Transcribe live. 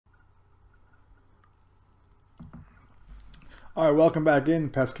All right, welcome back in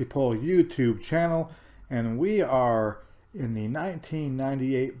Pesky Pole YouTube channel, and we are in the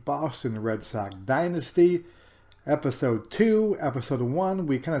 1998 Boston Red Sox Dynasty, Episode 2. Episode 1,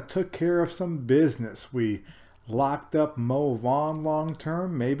 we kind of took care of some business. We locked up Vaughn long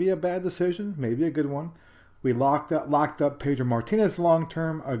term, maybe a bad decision, maybe a good one. We locked up Pedro Martinez long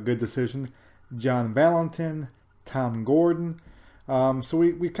term, a good decision. John Valentin, Tom Gordon. So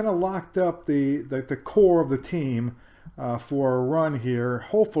we kind of locked up the core of the team for a run here,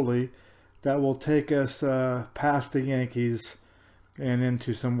 hopefully, that will take us past the Yankees and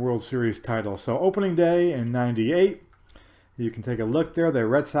into some World Series titles. So opening day in '98, you can take a look there. The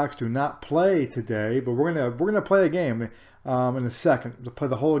Red Sox do not play today, but we're gonna play a game in a second to play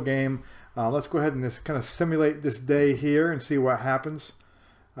the whole game. Let's go ahead and just kind of simulate this day here and see what happens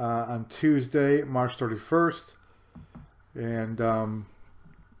on Tuesday, March 31st, and we're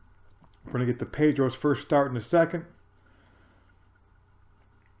gonna get to Pedro's first start in a second.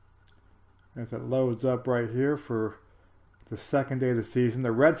 As it loads up right here for the second day of the season.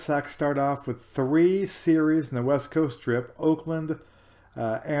 The Red Sox start off with 3 series in the West Coast trip: Oakland,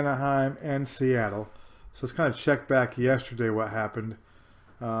 Anaheim, and Seattle. So let's kind of check back yesterday what happened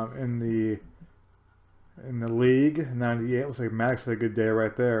in the league. 98 looks like Max had a good day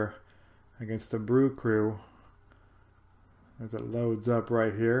right there against the Brew Crew. As it loads up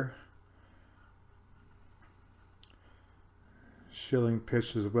right here. Schilling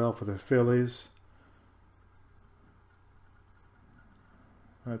pitched as well for the Phillies.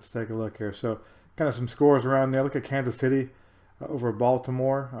 Let's take a look here. So, kind of some scores around there. Look at Kansas City over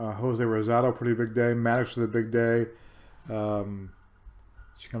Baltimore. Jose Rosado, pretty big day. Maddox with a big day. You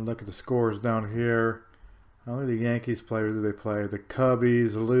can look at the scores down here. Only the Yankees players do they play. The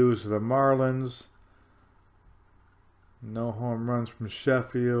Cubbies lose to the Marlins. No home runs from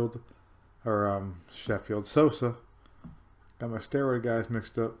Sheffield. Sosa. Got my steroid guys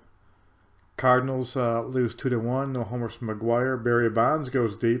mixed up. Cardinals lose 2-1. No homers from McGuire. Barry Bonds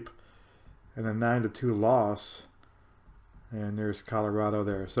goes deep. And a 9-2 loss. And there's Colorado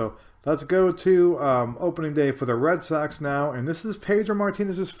there. So let's go to opening day for the Red Sox now. And this is Pedro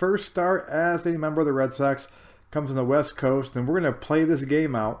Martinez's first start as a member of the Red Sox. Comes on the West Coast. And we're going to play this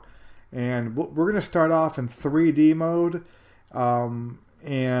game out. And we're going to start off in 3D mode.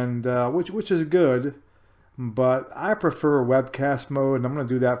 Which is good. But I prefer webcast mode, and I'm going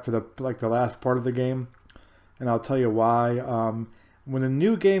to do that for the last part of the game, and I'll tell you why. When a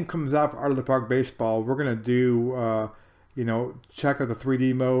new game comes out for Art of the Park Baseball, we're going to do, check out the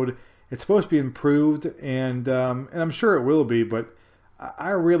 3D mode. It's supposed to be improved, and I'm sure it will be, but I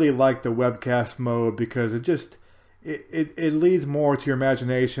really like the webcast mode because it leads more to your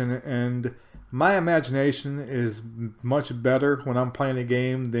imagination, and my imagination is much better when I'm playing a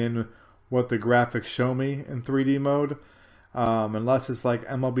game than what the graphics show me in 3D mode, unless it's like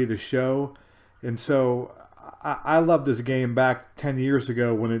MLB The Show. And so I love this game back 10 years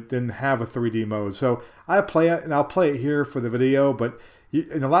ago when it didn't have a 3D mode. So I play it, and I'll play it here for the video, but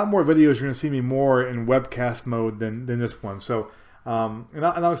in a lot more videos you're going to see me more in webcast mode than this one. So and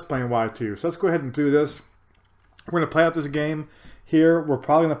I'll explain why too. So let's go ahead and do this. We're going to play out this game here. We're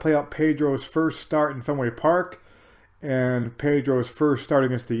probably going to play out Pedro's first start in Fenway Park, and Pedro's first start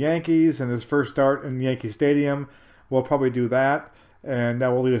against the Yankees, and his first start in Yankee Stadium. We'll probably do that, and that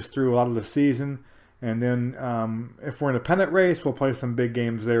will lead us through a lot of the season. And then if we're in a pennant race, we'll play some big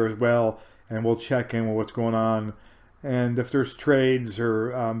games there as well, and we'll check in with what's going on. And if there's trades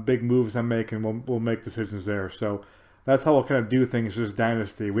or big moves I'm making, we'll make decisions there. So that's how we'll kind of do things for this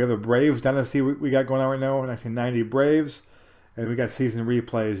Dynasty. We have a Braves Dynasty we got going on right now, 1990 Braves, and we got season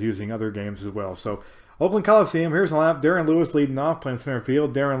replays using other games as well. So Oakland Coliseum, here's the lineup. Darren Lewis leading off, playing center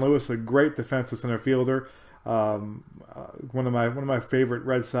field. Darren Lewis, a great defensive center fielder. One of my favorite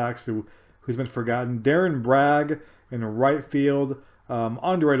Red Sox who's been forgotten. Darren Bragg in right field,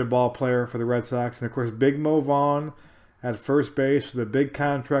 underrated ball player for the Red Sox. And of course, Big Mo Vaughn at first base with a big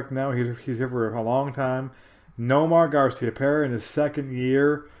contract now. He's here for a long time. Nomar Garciaparra in his second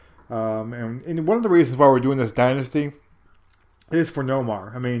year. And one of the reasons why we're doing this Dynasty is for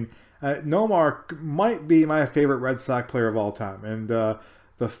Nomar. I mean, Nomar might be my favorite Red Sox player of all time. And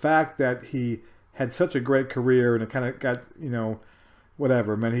the fact that he had such a great career and it kind of got,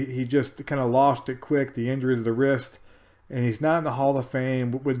 whatever, man, he just kind of lost it quick, the injury to the wrist, and he's not in the Hall of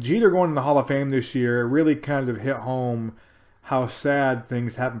Fame. With Jeter going in the Hall of Fame this year, it really kind of hit home how sad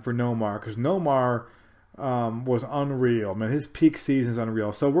things happened for Nomar, because Nomar was unreal. Man, his peak season is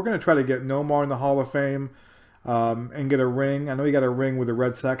unreal. So we're going to try to get Nomar in the Hall of Fame. And get a ring. I know he got a ring with the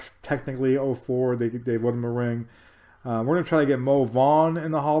Red Sox. Technically, 04, they won him a ring. We're going to try to get Mo Vaughn in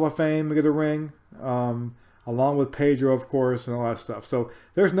the Hall of Fame to get a ring. along with Pedro, of course, and all that stuff. So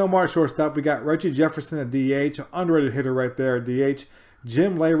there's no more shortstop. We got Reggie Jefferson at DH, underrated hitter right there at DH.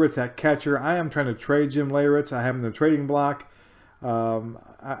 Jim Leyritz at catcher. I am trying to trade Jim Leyritz. I have him in the trading block.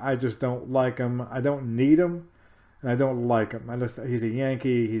 I just don't like him. I don't need him, and I don't like him. He's a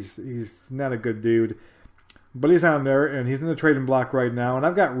Yankee. He's not a good dude. But he's on there, and he's in the trading block right now. And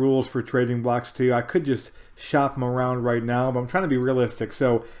I've got rules for trading blocks, too. I could just shop him around right now, but I'm trying to be realistic.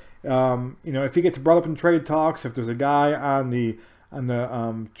 So, if he gets brought up in trade talks, if there's a guy on the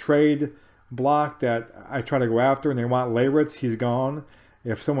trade block that I try to go after and they want Leyritz, he's gone.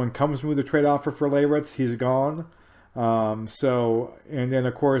 If someone comes to me with a trade offer for Leyritz, he's gone. And then,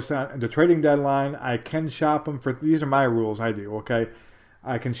 of course, at the trading deadline, I can shop him for, these are my rules, I do, okay?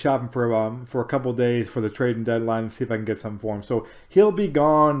 I can shop him for a couple days for the trading deadline and see if I can get something for him. So he'll be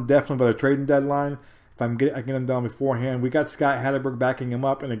gone definitely by the trading deadline. If I can get him done beforehand. We got Scott Hatterberg backing him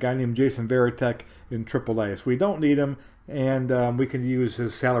up and a guy named Jason Varitek in AAA. So we don't need him, and we can use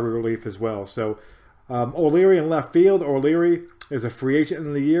his salary relief as well. So O'Leary in left field. O'Leary is a free agent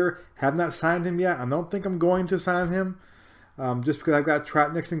in the year. Have not signed him yet. I don't think I'm going to sign him. Just because I've got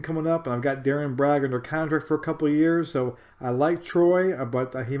Trot Nixon coming up and I've got Darren Bragg under contract for a couple of years. So I like Troy,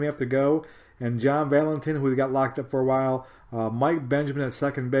 but he may have to go. And John Valentin, who we got locked up for a while. Mike Benjamin at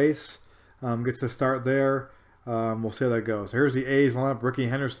second base gets to start there. We'll see how that goes. So here's the A's lineup. Ricky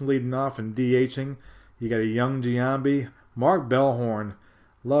Henderson leading off and DHing. You got a young Giambi. Mark Bellhorn.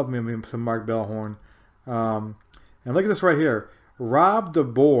 Love me some Mark Bellhorn. And look at this right here. Rob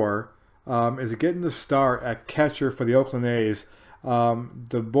DeBoer is getting the start at catcher for the Oakland A's.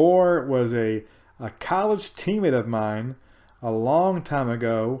 DeBoer was a college teammate of mine a long time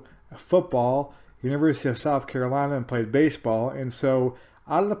ago, football, University of South Carolina, and played baseball. And so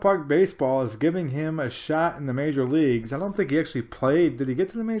out of the park baseball is giving him a shot in the major leagues. I don't think he actually played. Did he get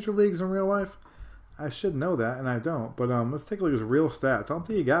to the major leagues in real life? I should know that, and I don't. But let's take a look at his real stats. I don't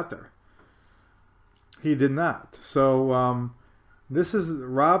think he got there. He did not. So this is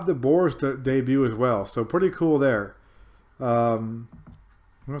Rob DeBoer's debut as well. So pretty cool there.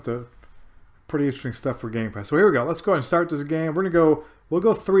 Pretty interesting stuff for Game Pass. So here we go. Let's go ahead and start this game. We'll go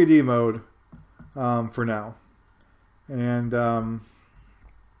 3D mode for now. And I'm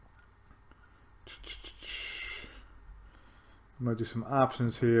going to do some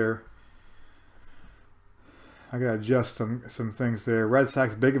options here. I got to adjust some things there. Red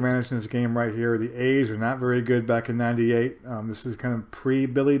Sox big advantage in this game right here. The A's are not very good back in '98. This is kind of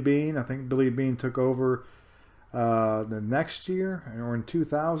pre-Billy Beane. I think Billy Beane took over the next year or in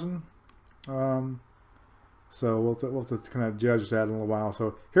 2000. So we'll have to kind of judge that in a little while.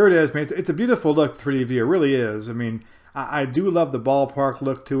 So here it is, man. It's a beautiful look 3D view. It really is. I mean, I do love the ballpark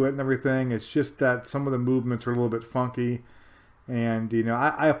look to it and everything. It's just that some of the movements are a little bit funky. And,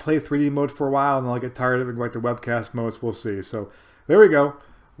 I play 3D mode for a while, and then I'll get tired of it and go back to webcast modes. We'll see. So, there we go.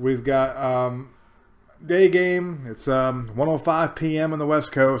 We've got day game. It's 1:05 p.m. on the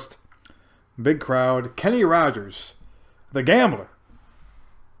West Coast. Big crowd. Kenny Rogers, the gambler,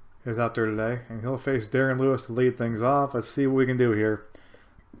 is out there today. And he'll face Darren Lewis to lead things off. Let's see what we can do here.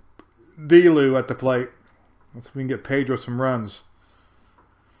 D-Lou at the plate. Let's see if we can get Pedro some runs.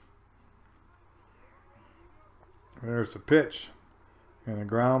 There's the pitch. And a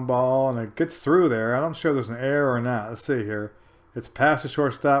ground ball, and it gets through there. I'm not sure if there's an error or not. Let's see here. It's past the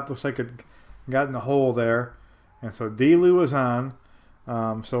shortstop. Looks like it got in the hole there. And so D-Lou is on.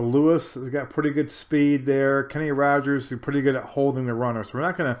 So Lewis has got pretty good speed there. Kenny Rogers is pretty good at holding the runner. So we're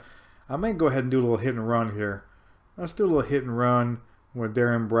not going to... I may go ahead and do a little hit and run here. Let's do a little hit and run with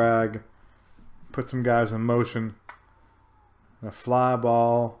Darren Bragg. Put some guys in motion. A fly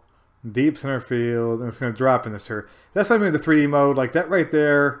ball. Deep center field, and it's going to drop in this here. That's what I mean with the 3D mode. Like that right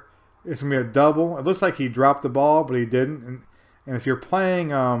there, it's going to be a double. It looks like he dropped the ball, but he didn't. And if you're playing,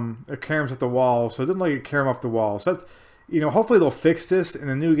 it caroms off the wall, so it didn't like it carom off the wall. So that's, hopefully they'll fix this in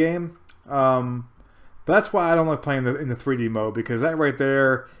the new game. But that's why I don't like playing in the 3D mode, because that right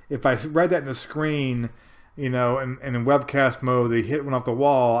there, if I read that in the screen, and in webcast mode, they hit one off the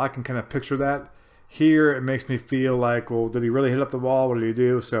wall, I can kind of picture that. Here, it makes me feel like, well, did he really hit up the wall? What did he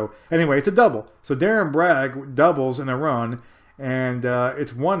do? So, anyway, it's a double. So, Darren Bragg doubles in a run, and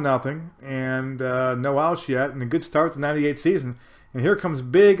it's 1-0, and no outs yet, and a good start to the '98 season. And here comes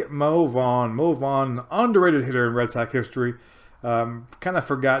big Mo Vaughn. Mo Vaughn, an underrated hitter in Red Sox history. Kind of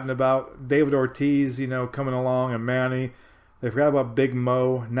forgotten about. David Ortiz, coming along, and Manny. They forgot about Big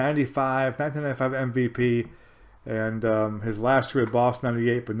Mo, 1995 MVP. And his last year at Boston,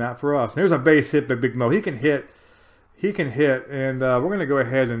 '98, but not for us. And there's a base hit by Big Mo. He can hit. And we're going to go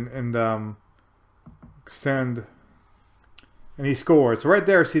ahead and send. And he scored. So right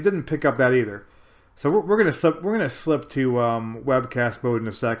there, see, he didn't pick up that either. So we're gonna slip to webcast mode in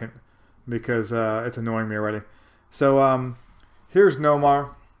a second because it's annoying me already. So here's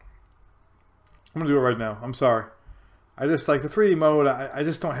Nomar. I'm gonna do it right now. I'm sorry. I just like the 3D mode. I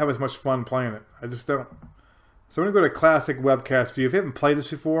just don't have as much fun playing it. I just don't. So we're gonna go to classic webcast view. If you haven't played this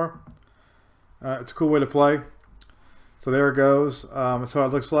before, it's a cool way to play. So there it goes. That's how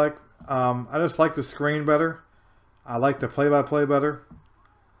it looks like. I just like the screen better. I like the play-by-play better.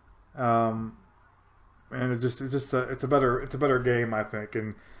 And it's a better game, I think.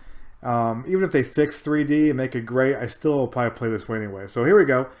 And even if they fix 3D and make it great, I still will probably play this way anyway. So here we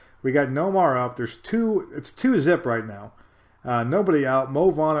go. We got Nomar up. It's 2-zip right now. Nobody out.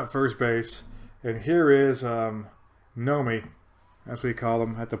 Vaughn at first base. And here is Nomi, as we call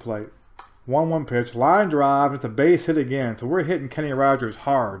him, at the plate. 1-1 pitch. Line drive. It's a base hit again. So we're hitting Kenny Rogers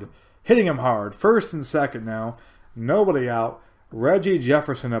hard. Hitting him hard. First and second now. Nobody out. Reggie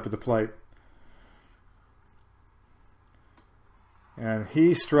Jefferson up at the plate. And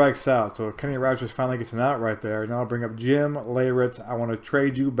he strikes out. So Kenny Rogers finally gets an out right there. Now I'll bring up Jim Leyritz. I want to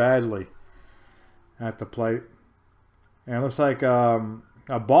trade you badly at the plate. And it looks like a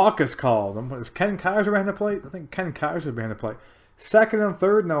balk is called. Is Ken Kaiser behind the plate? I think Ken Kaiser behind the plate. Second and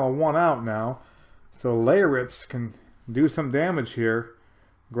third. Now a 1 out now. So Leyritz can do some damage here.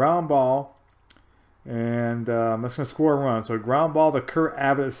 Ground ball. And that's going to score a run. So ground ball to Kurt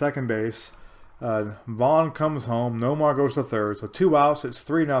Abbott at second base. Vaughn comes home. Nomar goes to third. So 2 outs. It's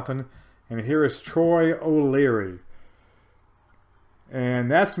 3-0. And here is Troy O'Leary.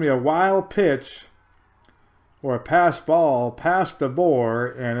 And that's going to be a wild pitch or a pass ball past the bore.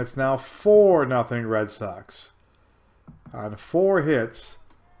 And it's now 4-0 Red Sox on 4 hits.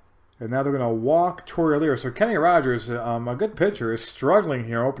 And now they're going to walk Troy O'Leary. So Kenny Rogers, a good pitcher, is struggling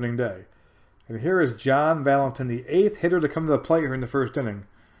here opening day. And here is John Valentin, the 8th hitter to come to the plate here in the first inning.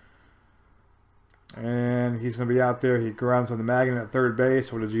 And he's going to be out there. He grounds on the magnet at third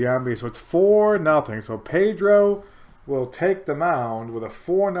base with a Giambi. So it's 4-0. So Pedro will take the mound with a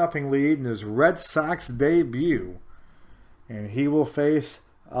 4-0 lead in his Red Sox debut. And he will face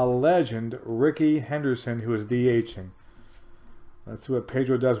a legend, Ricky Henderson, who is DHing. Let's see what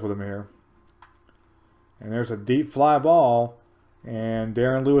Pedro does with him here. And there's a deep fly ball. And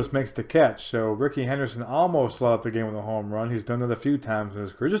Darren Lewis makes the catch. So Ricky Henderson almost let up the game with a home run. He's done that a few times in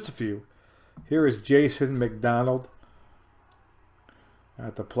his career. Just a few. Here is Jason McDonald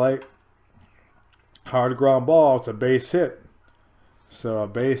at the plate. Hard ground ball. It's a base hit. So a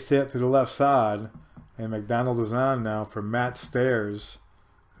base hit to the left side. And McDonald is on now for Matt Stairs,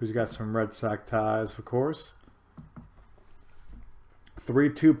 who's got some Red Sox ties, of course.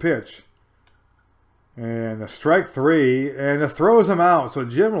 3-2 pitch. And a strike 3, and it throws him out. So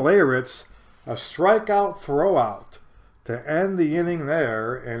Jim Leyritz, a strikeout throwout to end the inning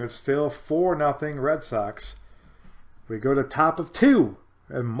there, and it's still 4-0 Red Sox. We go to top of 2,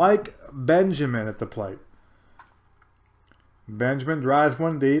 and Mike Benjamin at the plate. Benjamin drives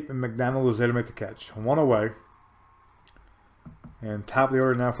one deep, and McDonald is there to make the catch. 1 away. And top of the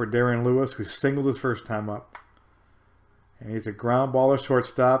order now for Darren Lewis, who singled his first time up. And he's a ground ball to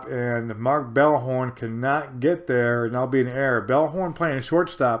shortstop, and Mark Bellhorn cannot get there, and that'll be an error. Bellhorn playing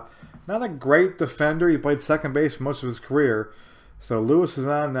shortstop, not a great defender. He played second base for most of his career. So Lewis is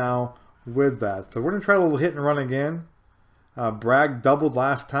on now with that. So we're going to try a little hit and run again. Bragg doubled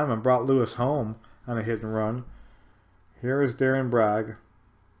last time and brought Lewis home on a hit and run. Here is Darren Bragg.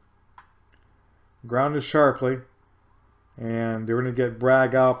 Grounded sharply, and they're going to get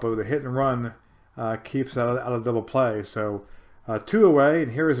Bragg out, but the hit and run keeps out of double play. So 2 away,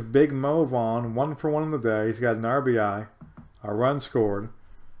 and here is Big Mo Vaughn, 1 for 1 in the day. He's got an RBI, a run scored,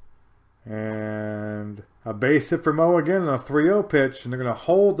 and a base hit for Mo again, and a 3-0 pitch, and they're going to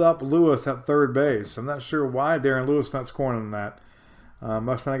hold up Lewis at third base. I'm not sure why Darren Lewis not scoring on that.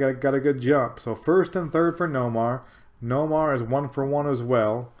 Must not got a good jump. So first and third for Nomar. Nomar is 1 for 1 as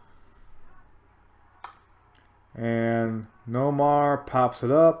well. And Nomar pops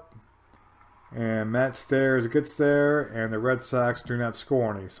it up. And Matt Stairs gets there, and the Red Sox do not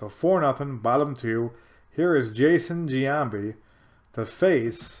score any. So 4-0, bottom 2. Here is Jason Giambi to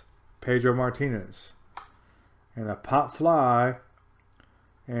face Pedro Martinez. And a pop fly,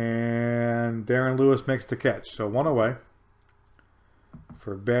 and Darren Lewis makes the catch. So 1 away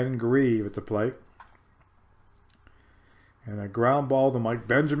for Ben Grieve at the plate. And a ground ball to Mike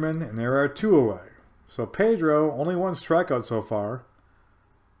Benjamin, and there are 2 away. So Pedro, only 1 strikeout so far.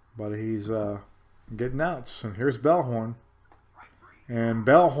 But he's getting outs. And here's Bellhorn. And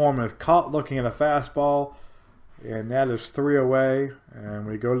Bellhorn is caught looking at a fastball. And that is 3 away. And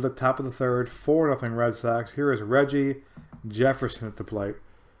we go to the top of the third. 4-0 Red Sox. Here is Reggie Jefferson at the plate.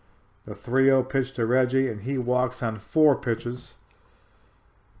 The 3-0 pitch to Reggie, and he walks on 4 pitches.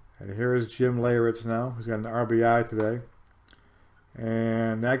 And here's Jim Leyritz now, who's got an RBI today.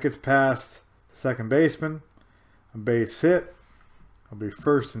 And that gets past the second baseman. A base hit. It'll be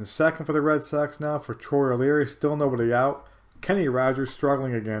first and second for the Red Sox now for Troy O'Leary. Still nobody out. Kenny Rogers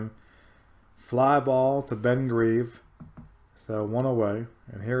struggling again. Fly ball to Ben Grieve. So 1 away.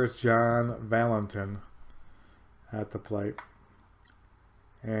 And here's John Valentin at the plate.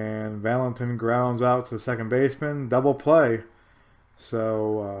 And Valentin grounds out to the second baseman. Double play.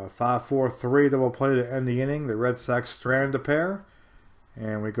 So 5-4-3 double play to end the inning. The Red Sox strand a pair.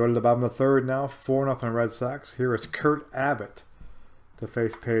 And we go to the bottom of the third now. 4-0 Red Sox. Here is Kurt Abbott to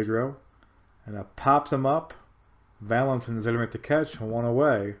face Pedro. And it pops him up. Valentin is in at the catch. 1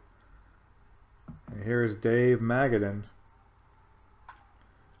 away. And here's Dave Magadan.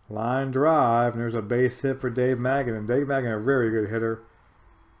 Line drive. And there's a base hit for Dave Magadan. Dave Magadan, a very good hitter.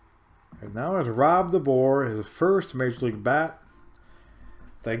 And now it's Rob DeBoer, his first Major League bat.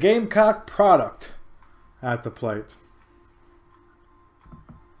 The Gamecock product at the plate.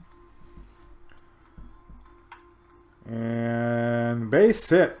 And base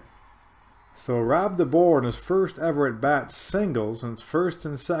hit. So Rob DeBoer in his first ever at bat singles, and it's first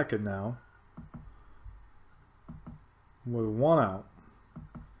and second now, with 1 out.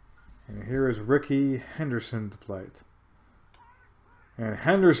 And here is Ricky Henderson to plate. And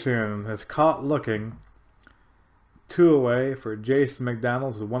Henderson has caught looking. 2 away for Jason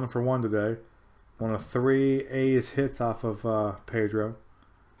McDonald, who's 1 for 1 today. 1 of 3 A's hits off of Pedro.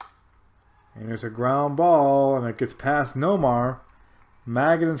 And there's a ground ball, and it gets past Nomar.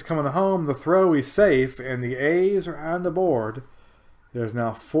 Magadan's coming home. The throw, he's safe, and the A's are on the board. There's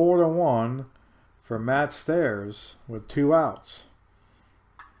now 4-1 for Matt Stairs with 2 outs.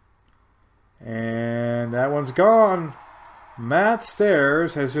 And that one's gone. Matt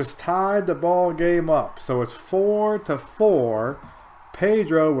Stairs has just tied the ball game up. So it's 4-4.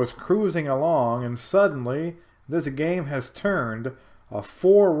 Pedro was cruising along, and suddenly this game has turned. A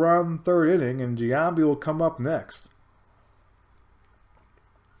 4-run third inning, and Giambi will come up next.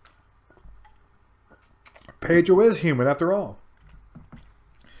 Pedro is human after all.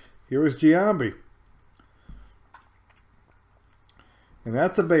 Here is Giambi. And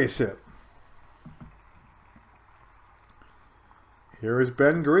that's a base hit. Here is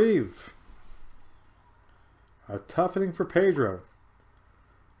Ben Grieve. A tough inning for Pedro.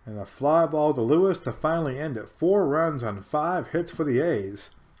 And a fly ball to Lewis to finally end it. 4 runs on 5 hits for the A's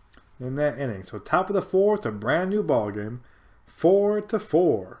in that inning. So top of the 4th, a brand new ball game.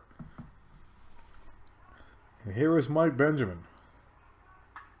 4-4. And here is Mike Benjamin.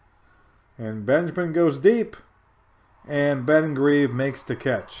 And Benjamin goes deep. And Ben Grieve makes the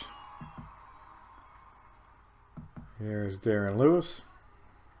catch. Here's Darren Lewis.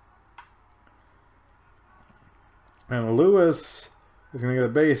 And Lewis is going to get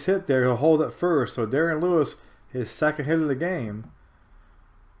a base hit there. He'll hold it first. So Darren Lewis, his second hit of the game.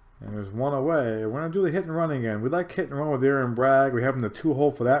 And there's 1 away. We're going to do the hit and run again. We like hit and run with Aaron Bragg. We have him the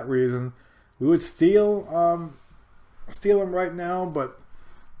 2-hole for that reason. We would steal him right now, but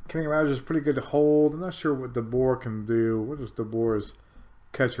Kenny Rogers is pretty good to hold. I'm not sure what DeBoer can do. What is DeBoer's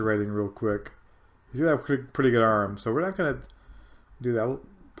catcher rating real quick? He's got a pretty good arm, so we're not going to do that. We'll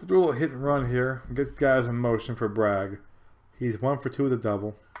do a little hit and run here and get guys in motion for Bragg. He's 1 for 2 with a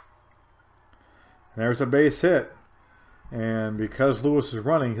double. And there's a base hit. And because Lewis is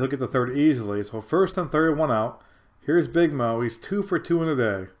running, he'll get the third easily. So first and third, 1 out. Here's Big Mo. He's 2 for 2 in a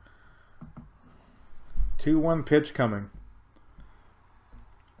day. 2-1 pitch coming.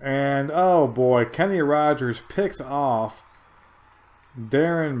 And, oh boy, Kenny Rogers picks off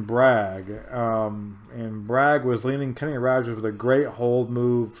Darren Bragg. And Bragg was leaning Kenny Rogers with a great hold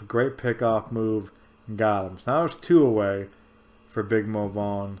move, great pickoff move, and got him. So now it's 2 away for Big Mo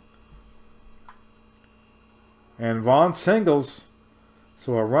Vaughn. And Vaughn singles.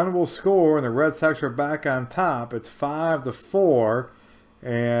 So a run will score, and the Red Sox are back on top. It's 5-4.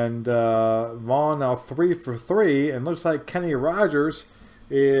 And Vaughn now 3 for 3. And looks like Kenny Rogers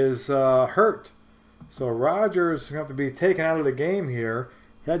is hurt. So Rogers is going to have to be taken out of the game here.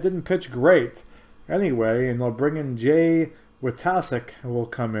 That didn't pitch great anyway. And they'll bring in Jay Witasek, who will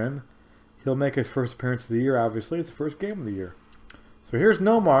come in. He'll make his first appearance of the year, obviously. It's the first game of the year. So here's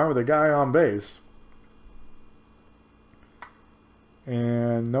Nomar with a guy on base.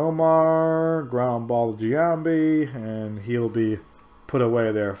 And Nomar, ground ball to Giambi, and he'll be put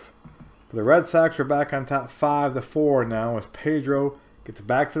away there. But the Red Sox are back on top 5-4 now as Pedro gets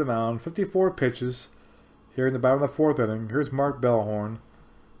back to the mound. 54 pitches here in the bottom of the 4th inning. Here's Mark Bellhorn.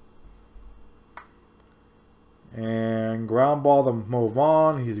 And ground ball to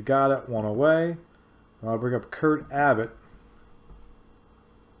Vaughn. He's got it. One away. I'll bring up Kurt Abbott.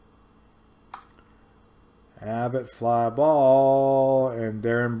 Abbott fly ball. And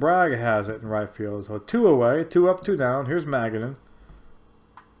Darren Bragg has it in right field. So 2 away. 2 up, 2 down. Here's Magadan.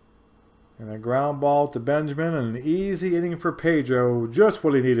 And a ground ball to Benjamin. And an easy inning for Pedro. Just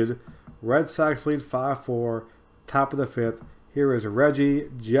what he needed. Red Sox lead 5-4. Top of the 5th. Here is Reggie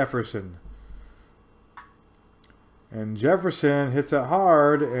Jefferson. And Jefferson hits it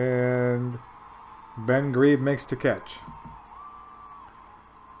hard, and Ben Grieve makes the catch.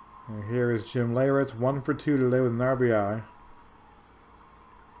 And here is Jim Leyritz, 1 for 2 today with an RBI.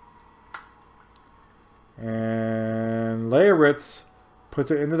 And Leyritz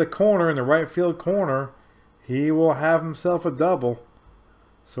puts it into the corner, in the right field corner. He will have himself a double.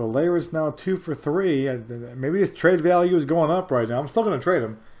 So Leyritz now 2 for 3. Maybe his trade value is going up right now. I'm still going to trade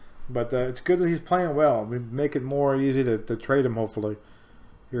him. But it's good that he's playing well. We make it more easy to trade him, hopefully.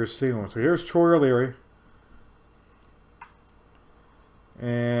 Here's Seaman. So here's Troy O'Leary.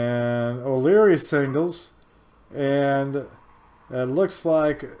 And O'Leary singles. And it looks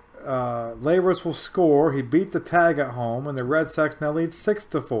like Leyritz will score. He beat the tag at home. And the Red Sox now lead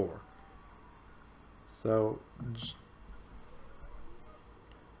 6-4. So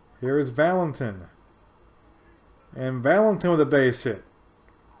here is Valentin. And Valentin with a base hit.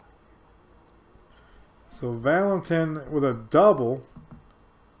 So Valentin with a double,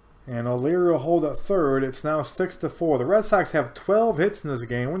 and O'Leary will hold at third. It's now 6-4. The Red Sox have 12 hits in this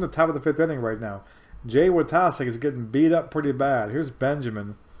game. We're in the top of the 5th inning right now. Jay Watasek is getting beat up pretty bad. Here's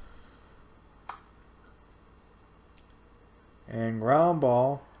Benjamin. And ground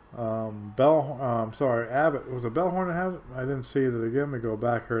ball. Abbott. Was it Bellhorn that had it? I didn't see it again. Let me go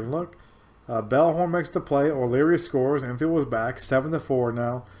back here and look. Bellhorn makes the play. O'Leary scores. Infield was back. 7-4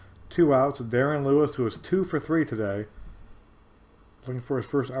 now. 2 outs. Darren Lewis, who was 2 for 3 today, looking for his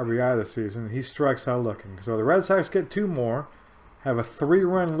first RBI this season. He strikes out looking. So the Red Sox get 2 more. Have a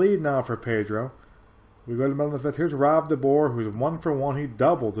 3-run lead now for Pedro. We go to the middle of the 5th. Here's Rob DeBoer, who's 1 for 1. He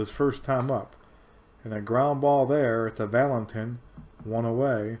doubled his first time up. And a ground ball there to Valentin. 1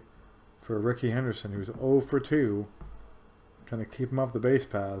 away for Ricky Henderson, who's 0 for 2. Trying to keep him off the base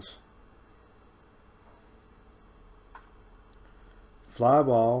paths. Fly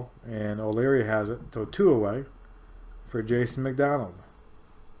ball, and O'Leary has it, so 2 away for Jason McDonald.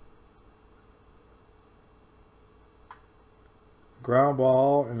 Ground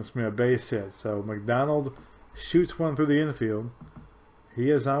ball, and it's going to be a base hit. So McDonald shoots one through the infield. He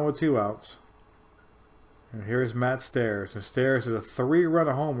is on with 2 outs. And here's Matt Stairs. And Stairs is a 3-run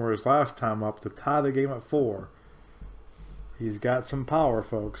homer his last time up to tie the game at 4. He's got some power,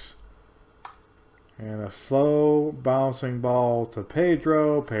 folks. And a slow bouncing ball to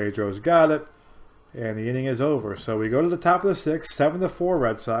Pedro. Pedro's got it. And the inning is over. So we go to the top of the 6th. 7-4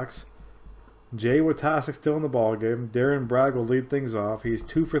 Red Sox. Jay Watasek still in the ballgame. Darren Bragg will lead things off. He's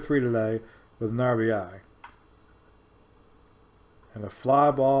 2 for 3 today with an RBI. And a fly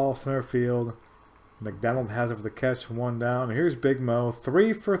ball, center field. McDonald has it for the catch. 1 down. And here's Big Mo.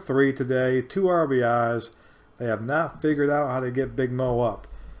 3 for 3 today. 2 RBIs. They have not figured out how to get Big Mo up.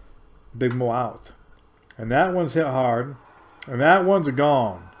 Big Mo out. And that one's hit hard. And that one's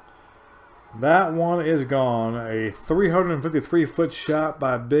gone. That one is gone. A 353-foot shot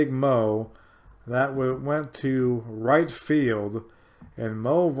by Big Mo. That went to right field. And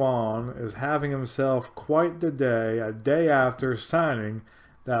Mo Vaughn is having himself quite the day. A day after signing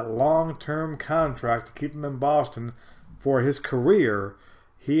that long-term contract to keep him in Boston for his career.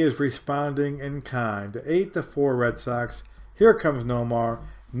 He is responding in kind. 8-4 Red Sox. Here comes Nomar.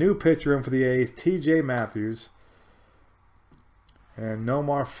 New pitcher in for the A's, T.J. Matthews. And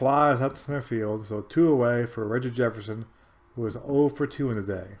Nomar flies up to center field. So 2 away for Reggie Jefferson, who is 0 for 2 in the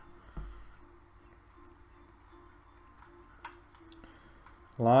day.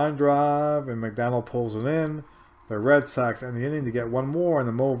 Line drive, and McDonald pulls it in. The Red Sox end the inning to get 1 more, and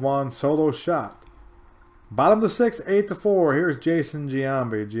the Mo Vaughn solo shot. Bottom of the 6th, 8-4. Here's Jason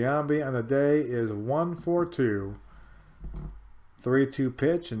Giambi. Giambi on the day is 1 for 2. 3-2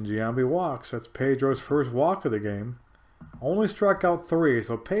 pitch, and Giambi walks. That's Pedro's first walk of the game. Only struck out 3,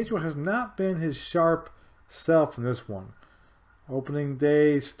 so Pedro has not been his sharp self in this one. Opening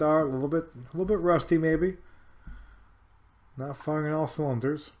day start, a little bit rusty maybe. Not firing all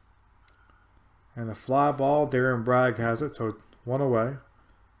cylinders. And the fly ball, Darren Bragg has it, so 1 away.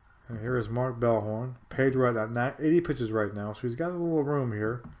 And here is Mark Bellhorn. Pedro at 80 pitches right now, so he's got a little room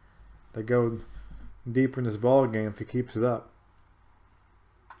here to go deeper in this ball game if he keeps it up.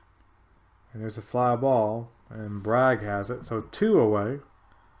 And there's a fly ball, and Bragg has it, so 2 away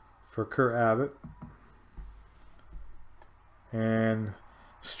for Kurt Abbott. And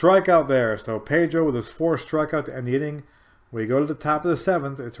strikeout there. So Pedro with his 4th strikeout to end the inning. We go to the top of the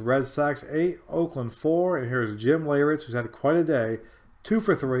 7th. It's Red Sox 8, Oakland 4. And here's Jim Leyritz, who's had quite a day. 2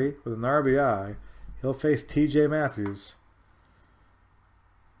 for 3 with an RBI. He'll face TJ Matthews.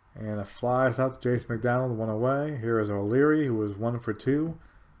 And a flies out to Jason McDonald, 1 away. Here is O'Leary, who was 1 for 2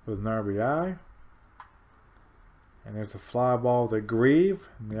 with an RBI. And there's a fly ball with a Grieve.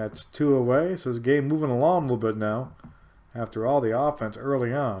 And that's 2 away. So this game moving along a little bit now after all the offense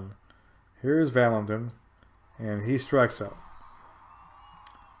early on. Here's Valentin. And he strikes out.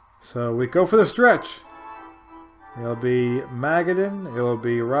 So we go for the stretch. It'll be Magadan, it'll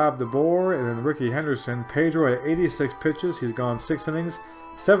be Rob DeBoer, and then Ricky Henderson. Pedro at 86 pitches. He's gone 6 innings,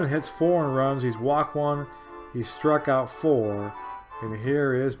 7 hits, 4 runs. He's walked 1. He struck out 4. And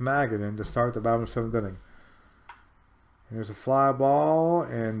here is Magadan to start the bottom of the 7th inning. Here's a fly ball,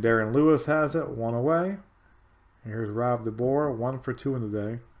 and Darren Lewis has it, 1 away. And here's Rob DeBoer, 1 for 2 in the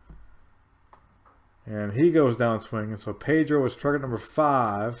day. And he goes down swinging. So Pedro is strikeout number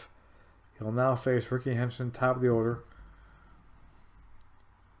 5. He'll now face Ricky Henderson, top of the order.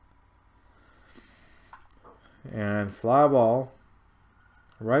 And fly ball.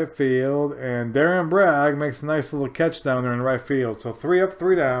 Right field. And Darren Bragg makes a nice little catch down there in right field. So 3 up,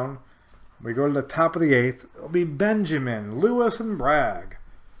 3 down. We go to the top of the 8th. It'll be Benjamin, Lewis, and Bragg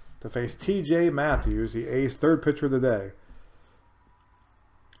to face TJ Matthews, the A's 3rd pitcher of the day.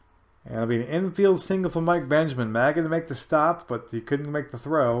 And it'll be an infield single for Mike Benjamin. Magadan to make the stop, but he couldn't make the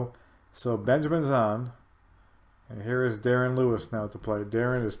throw. So Benjamin's on. And here is Darren Lewis now to play.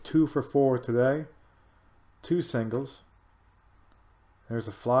 Darren is 2 for 4 today. 2 singles. There's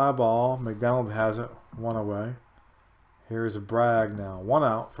a fly ball. McDonald has it, 1 away. Here's a Bragg now. 1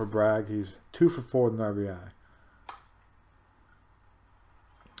 out for Bragg. He's 2 for 4 with an RBI.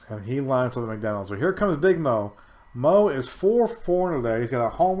 And he lines up with McDonald. So here comes Big Mo. Mo is 4 for 4 today. He's got a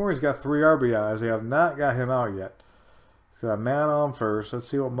homer. He's got 3 RBIs. They have not got him out yet. He's got a man on first. Let's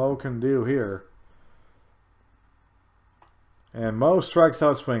see what Mo can do here. And Mo strikes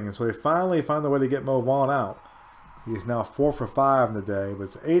out swinging. So they finally find a way to get Mo Vaughn out. He's now 4 for 5 in the day. But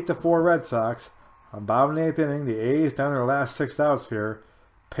it's 8-4 Red Sox. On bottom of the 8th inning, the A's down their last 6 outs here.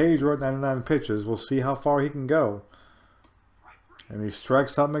 Pedro at 99 pitches. We'll see how far he can go. And he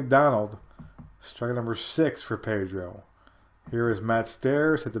strikes out McDonald. Strike number 6 for Pedro. Here is Matt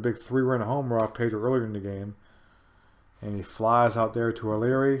Stairs. Hit the big 3-run homer off Pedro earlier in the game. And he flies out there to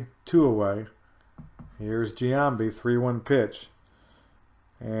O'Leary. 2 away. Here's Giambi. 3-1 pitch.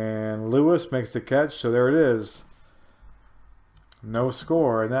 And Lewis makes the catch. So there it is. No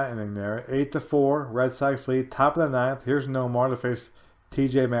score in that inning there. 8-4. Red Sox lead. Top of the 9th. Here's Nomar to face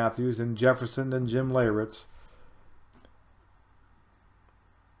TJ Matthews. And Jefferson and Jim Leyritz.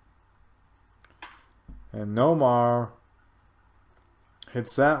 And Nomar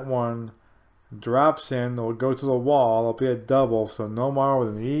hits that one, drops in, it'll go to the wall, it'll be a double. So Nomar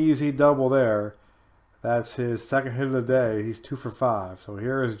with an easy double there. That's his 2nd hit of the day. He's 2 for 5. So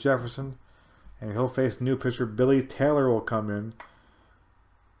here is Jefferson, and he'll face new pitcher Billy Taylor will come in.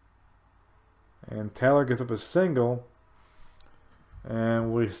 And Taylor gets up a single.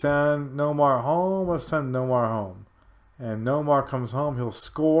 And we send Nomar home. Let's send Nomar home. And Nomar comes home, he'll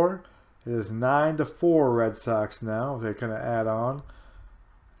score. It is 9-4 Red Sox now. They kind of add on.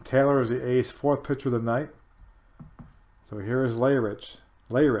 Taylor is the A's 4th pitcher of the night. So here is Leyritz.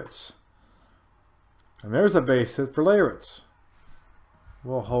 And there's a base hit for Leyritz.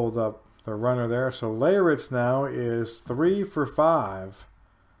 We'll hold up the runner there. So Leyritz now is 3 for 5.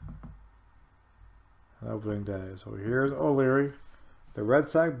 Opening day. So here's O'Leary. The Red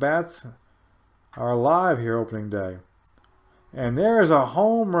Sox bats are alive here opening day. And there is a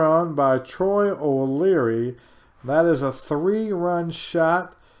home run by Troy O'Leary. That is a 3-run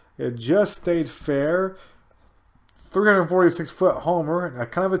shot. It just stayed fair. 346-foot homer. A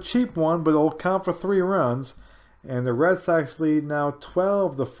kind of a cheap one, but it'll count for 3 runs. And the Red Sox lead now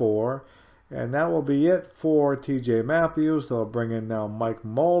 12-4. And that will be it for TJ Matthews. They'll bring in now Mike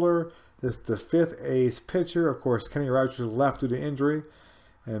Moeller. This is the 5th A's pitcher. Of course, Kenny Rogers left due to injury.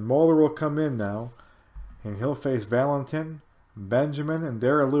 And Moeller will come in now. And he'll face Valentin, Benjamin, and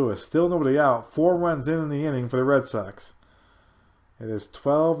Darren Lewis. Still nobody out. 4 runs in the inning for the Red Sox. It is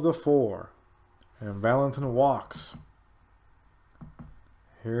 12-4. And Valentin walks.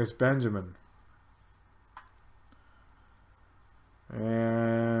 Here's Benjamin.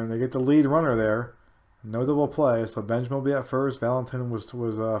 And they get the lead runner there. No double play, so Benjamin will be at first. Valentin was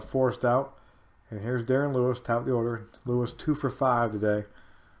forced out. And here's Darren Lewis, top of the order. Lewis 2 for 5 today.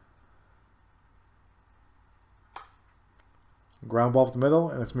 Ground ball up the middle,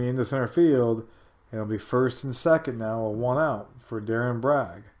 and it's me into center field. It'll be first and second now, a 1 out for Darren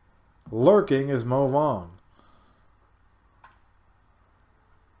Bragg. Lurking is Mo Vaughn.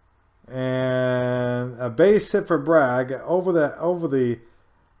 And a base hit for Bragg over the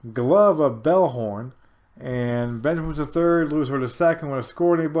glove of Bellhorn. And Benjamin's the third, Lewis the second. Want to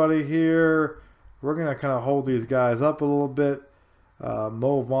score anybody here? We're going to kind of hold these guys up a little bit.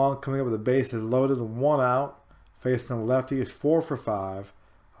 Mo Vaughn coming up with the bases loaded, 1 out. Facing the lefty is 4 for 5.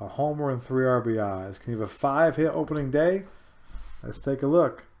 A homer and 3 RBIs. Can you have a 5-hit opening day? Let's take a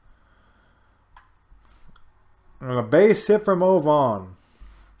look. And a base hit for Mo Vaughn.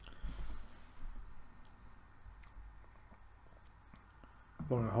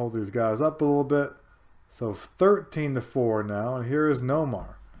 We're going to hold these guys up a little bit. So 13-4 now. And here is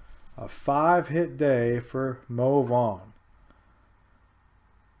Nomar. A 5-hit day for Mo Vaughn.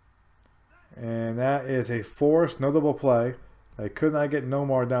 And that is a forced, no double play. They could not get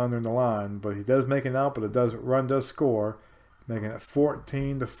Nomar down there in the line, but he does make it out, but run does score, making it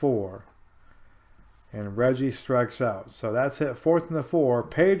 14-4. And Reggie strikes out. So that's it, 14-4.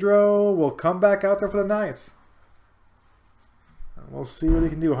 Pedro will come back out there for the 9th. And we'll see what he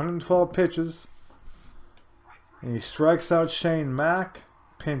can do. 112 pitches. And he strikes out Shane Mack,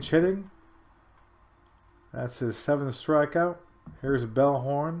 pinch hitting. That's his 7th strikeout. Here's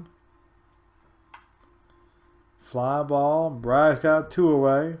Bellhorn. Fly ball. Bragg's got 2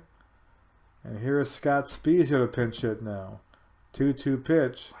 away. And here's Scott Spezio to pinch hit now. 2-2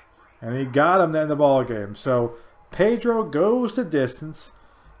 pitch. And he got him to end the ball game. So Pedro goes the distance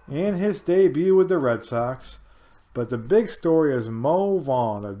in his debut with the Red Sox. But the big story is Mo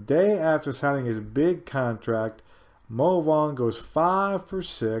Vaughn. A day after signing his big contract, Mo Vaughn goes 5 for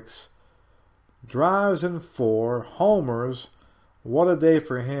 6. Drives in 4. Homers. What a day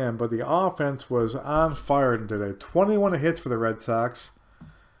for him, but the offense was on fire today. 21 hits for the Red Sox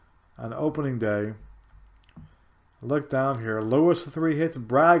on opening day. Look down here. Lewis with 3 hits,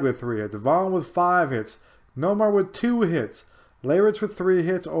 Bragg with 3 hits, Vaughn with 5 hits, Nomar with 2 hits, Leyritz with 3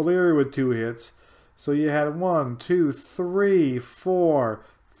 hits, O'Leary with 2 hits. So you had 1, 2, 3, 4,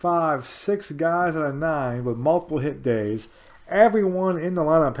 5, 6 guys out of 9 with multiple hit days. Everyone in the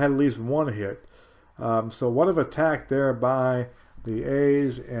lineup had at least 1 hit. So what an attack there by the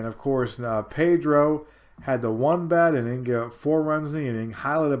A's. And of course Pedro had the 1 bad inning, gave up 4 runs in the inning,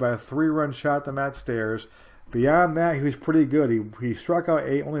 highlighted by a 3-run shot to Matt Stairs. Beyond that, he was pretty good. He struck out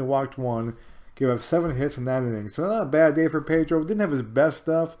 8, only walked 1, gave up 7 hits in that inning. So not a bad day for Pedro. Didn't have his best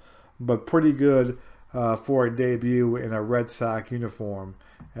stuff, but pretty good for a debut in a Red Sox uniform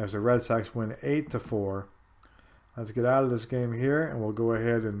as the Red Sox win 8-4. Let's get out of this game here, and we'll go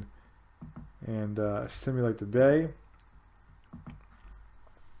ahead and simulate the day.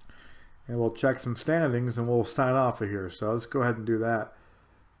 And we'll check some standings, and we'll sign off of here. So let's go ahead and do that.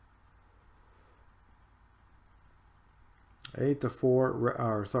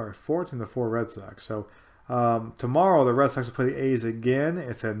 14-4 Red Sox. So tomorrow the Red Sox will play the A's again.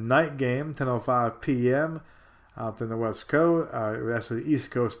 It's a night game, 10:05 p.m. out in the West Coast. Actually,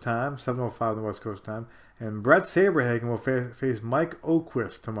 East Coast time, 7:05 on the West Coast time. And Brett Saberhagen will face Mike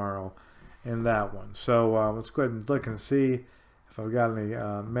Oquist tomorrow in that one. So let's go ahead and look and see if I've got any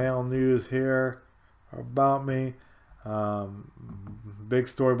mail news here about me. Big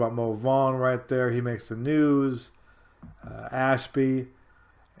story about Mo Vaughn right there. He makes the news. Andy Ashby,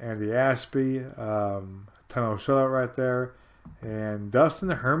 10-0 shutout right there. And Dustin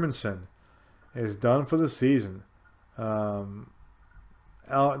Hermanson is done for the season. Downward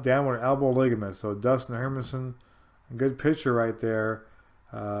elbow ligament. So Dustin Hermanson, a good pitcher right there,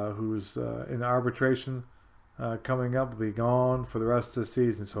 who's in arbitration coming up, will be gone for the rest of the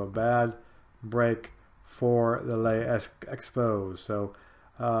season. So a bad break for the Les Expos. So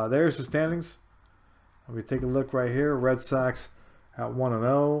there's the standings. We take a look right here. Red Sox at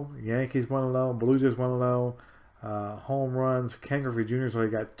 1-0. Yankees 1-0. Blue Jays 1-0. Home runs. Ken Griffey Jr.'s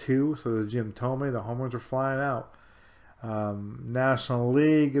already got 2. So does Jim Thome. The home runs are flying out. National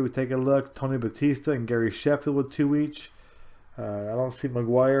League, we take a look. Tony Batista and Gary Sheffield with 2 each. I don't see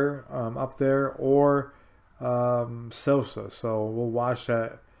McGuire up there or Sosa. So we'll watch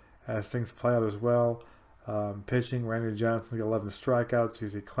that as things play out as well. Pitching, Randy Johnson's got 11 strikeouts. You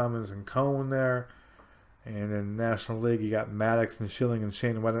see Clemens and Cohn there. And in National League, you got Maddox and Schilling and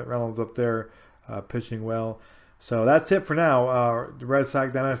Shane Reynolds up there pitching well. So that's it for now. The Red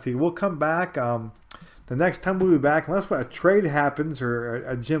Sox Dynasty. We'll come back. The next time we'll be back, unless a trade happens or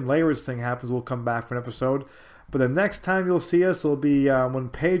a Jim Leyritz thing happens, we'll come back for an episode. But the next time you'll see us will be when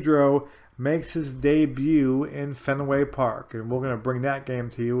Pedro makes his debut in Fenway Park. And we're going to bring that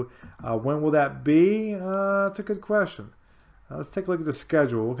game to you. When will that be? That's a good question. Let's take a look at the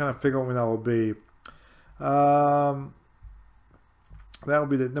schedule. We'll kind of figure out when that will be. That will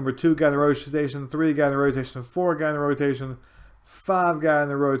be the number 2 guy in the rotation, 3 guy in the rotation, 4 guy in the rotation, 5 guy in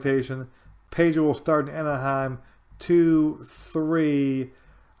the rotation. Pedro will start in Anaheim. 2, 3.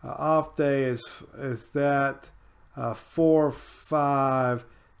 Off day is that 4, 5.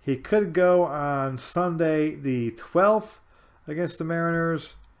 He could go on Sunday the 12th against the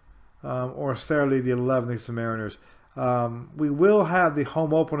Mariners, or Saturday the 11th against the Mariners. We will have the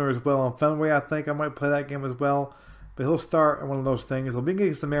home opener as well on Fenway. I think I might play that game as well. But he'll start on one of those things. It'll be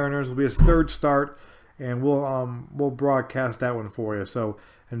against the Mariners. It'll be his 3rd start, and we'll broadcast that one for you. So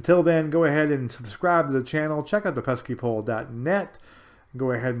until then, go ahead and subscribe to the channel. Check out thepeskypole.net.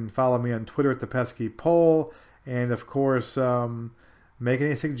 Go ahead and follow me on Twitter at thepeskypole, and of course, make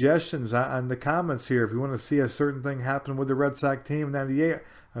any suggestions on the comments here. If you want to see a certain thing happen with the Red Sox team in '98,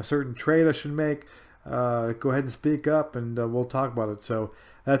 a certain trade I should make, go ahead and speak up, and we'll talk about it. So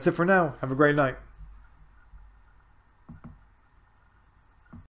that's it for now. Have a great night.